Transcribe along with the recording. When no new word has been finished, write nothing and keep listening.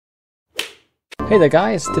Hey there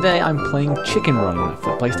guys, today I'm playing Chicken Run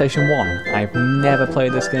for PlayStation 1. I've never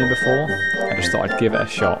played this game before, I just thought I'd give it a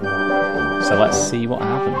shot. So let's see what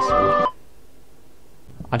happens.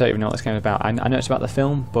 I don't even know what this game is about. I know it's about the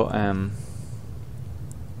film, but I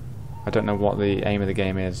don't know what the aim of the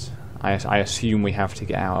game is. I assume we have to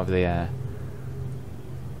get out of the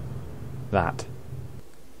that.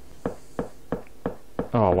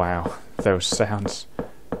 Oh wow, those sounds.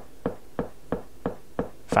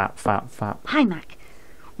 FAP, FAP, FAP. Hi, Mac.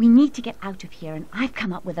 We need to get out of here, and I've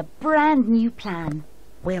come up with a brand new plan.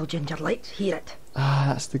 Well, Ginger, let's hear it. Ah,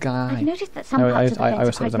 that's the guy. I've noticed that some parts of the fence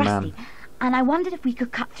are quite rusty, and I wondered if we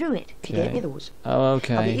could cut through it. Okay. Get me those. Oh,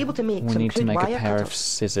 okay. I'll be able to make we some need to crude make a wire pair cutters, of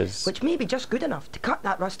scissors. which may be just good enough to cut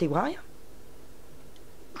that rusty wire.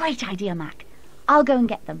 Great idea, Mac. I'll go and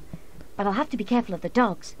get them, but I'll have to be careful of the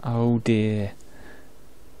dogs. Oh dear.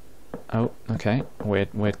 Oh, okay.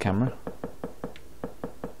 Weird camera.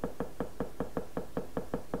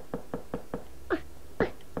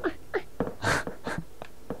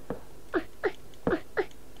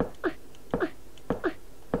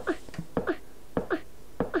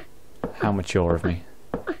 How mature of me.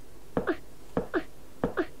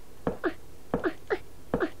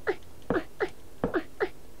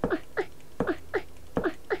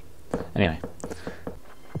 Anyway.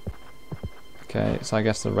 Okay, so I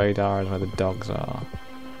guess the radar is where the dogs are.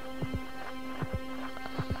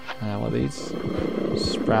 What are these?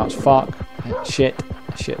 Sprouts. Fuck. Shit.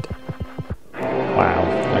 Wow.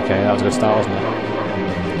 Okay, that was a good start, wasn't it?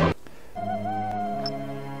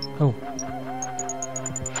 Oh.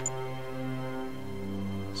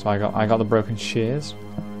 So I got the broken shears.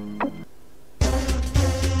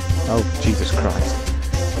 Oh Jesus Christ!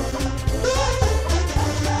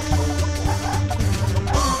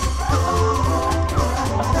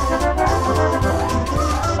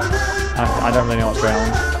 I don't really know what's going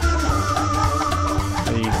on.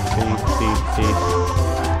 Feed.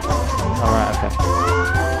 All right, okay.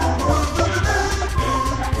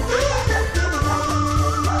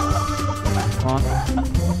 Come on.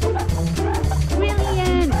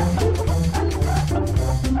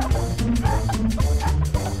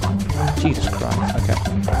 Jesus Christ, okay.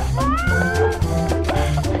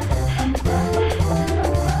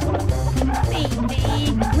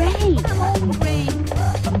 Ray!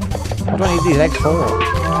 What do I need these eggs for?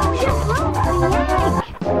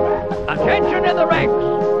 Attention in the ranks! A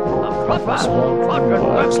proper squadron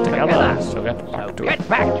works together. So Get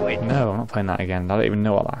back to it! No, I'm not playing that again. I don't even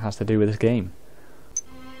know what that has to do with this game.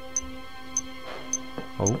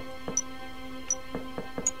 Oh.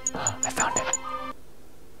 I found it.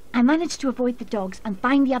 I managed to avoid the dogs and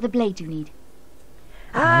find the other blades you need.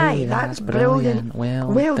 Aye, Hey, that's brilliant.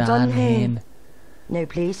 Well done, Hen. Hen. Now,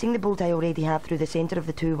 placing the bolt I already have through the centre of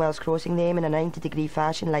the two whilst crossing them in a 90-degree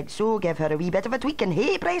fashion like so, give her a wee bit of a tweak and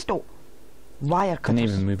hey presto! Wire Couldn't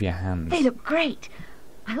cutters. even move your hands. They look great.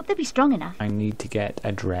 I hope they'll be strong enough. I need to get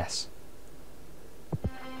a dress.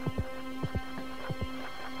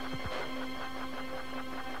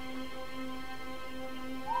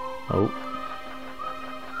 Oh.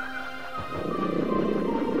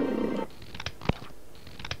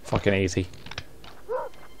 Fucking easy.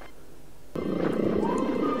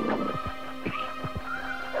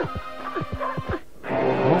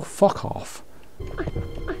 Oh, fuck off.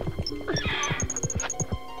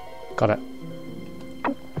 Got it.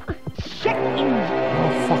 Oh,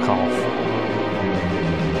 fuck off.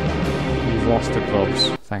 You've lost the gloves.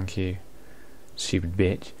 Thank you. Stupid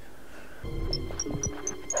bitch.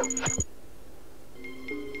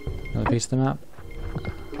 Another piece of the map.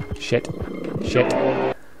 Shit.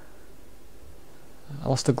 I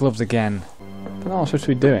lost the gloves again. I don't know what I'm supposed to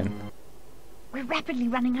be doing. We're rapidly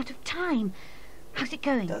running out of time. How's it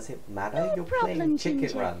going? Does it matter? You're problem, playing Chicken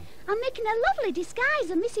Ginger. Run. I'm making a lovely disguise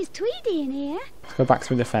of Mrs. Tweedy in here. Let's go back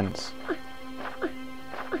through the fence.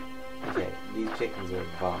 Okay, these chickens are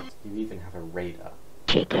advanced. You even have a radar.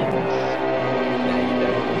 Chickens. No, you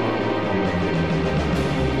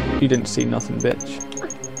don't. You didn't see nothing, bitch.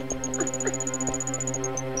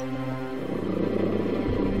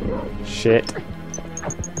 Shit.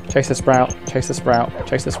 Chase the sprout.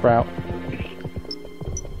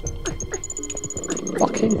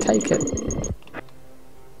 Fucking take it.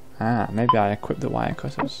 Ah, maybe I equipped the wire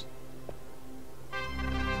cutters.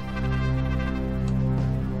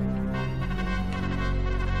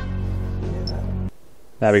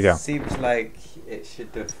 There we go. Seems like it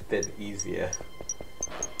should have been easier.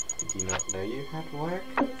 Did you not know you had wire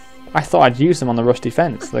cutters? I thought I'd use them on the rusty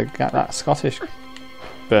fence. That Scottish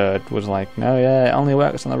bird was like, no, yeah, it only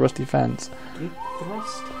works on the rusty fence. Need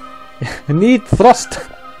thrust? Need thrust!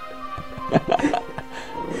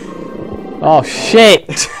 Oh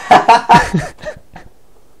shit!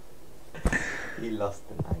 You lost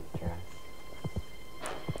the night dress.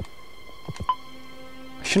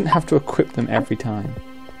 I shouldn't have to equip them every time.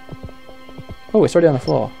 Oh, it's already on the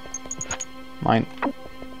floor. Mine.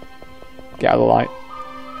 Get out of the light.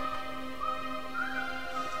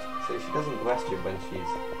 So she doesn't question when she's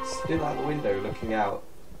still out the window looking out.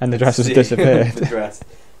 And the dress has seeing disappeared. the dress.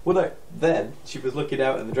 Well, no, then she was looking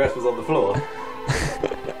out and the dress was on the floor.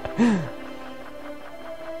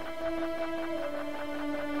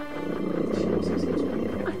 She also seems to be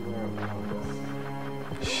everywhere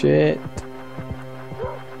around. Shit.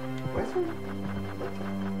 Where's her?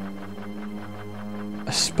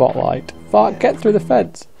 A spotlight. Fuck, get through the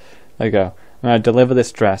fence. There you go. I'm going to deliver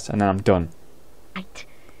this dress and then I'm done. Right.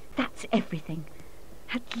 That's everything.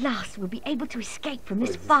 At last we'll be able to escape from What,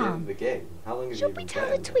 this is this the end of farm. the game? How long have you Should we been tell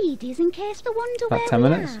the playing? Tweedies in case they wonder About where 10 we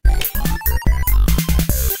minutes. are?